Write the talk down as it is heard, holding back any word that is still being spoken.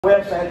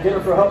West, I had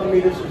Jennifer helping me.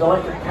 This is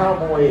Electric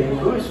Cowboy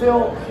in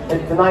Louisville,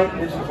 and tonight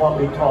this is what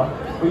we taught.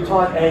 We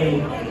taught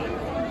a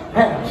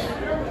pass,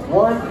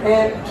 1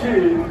 and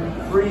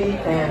 2, 3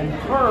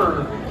 and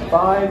turn,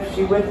 5.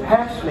 She went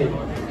past me.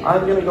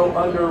 I'm going to go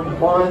under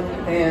 1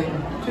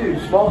 and 2.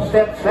 Small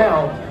steps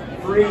now,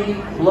 3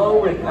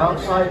 low and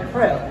outside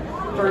prep,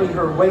 turning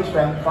her waist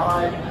back,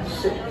 5,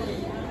 6.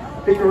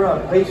 Pick her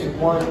up, basic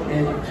 1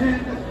 and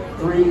 2,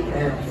 3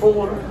 and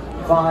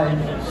 4,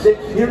 5,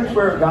 6. Here's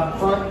where it got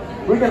fun.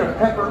 We're going to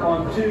pep her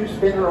on 2,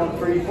 spin her on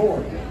 3, 4.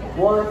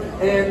 1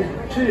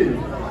 and 2.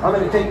 I'm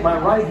going to take my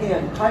right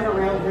hand tight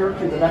around here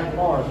to the back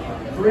bar.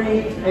 3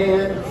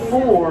 and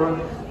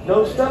 4.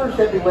 No stutter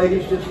stepping,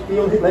 ladies. Just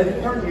feel it. Let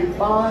it turn you.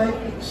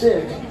 5,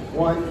 6.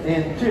 1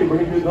 and 2. We're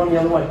going to do it going the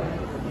other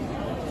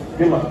way.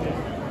 Good luck.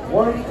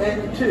 1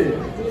 and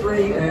 2.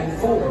 3 and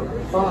 4.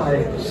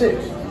 5,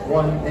 6.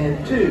 1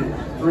 and 2.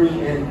 3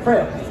 and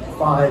prep.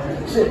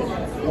 5, 6.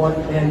 1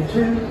 and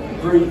 2.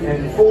 3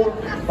 and 4.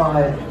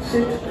 5,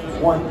 6.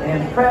 1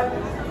 and prep,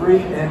 3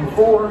 and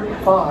 4,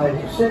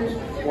 5, 6,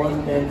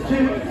 1 and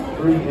 2,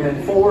 3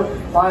 and 4,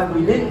 5.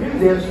 We didn't do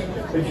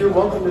this, but you're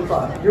welcome to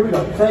try. Here we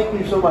go. Thank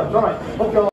you so much. All right. Hope y'all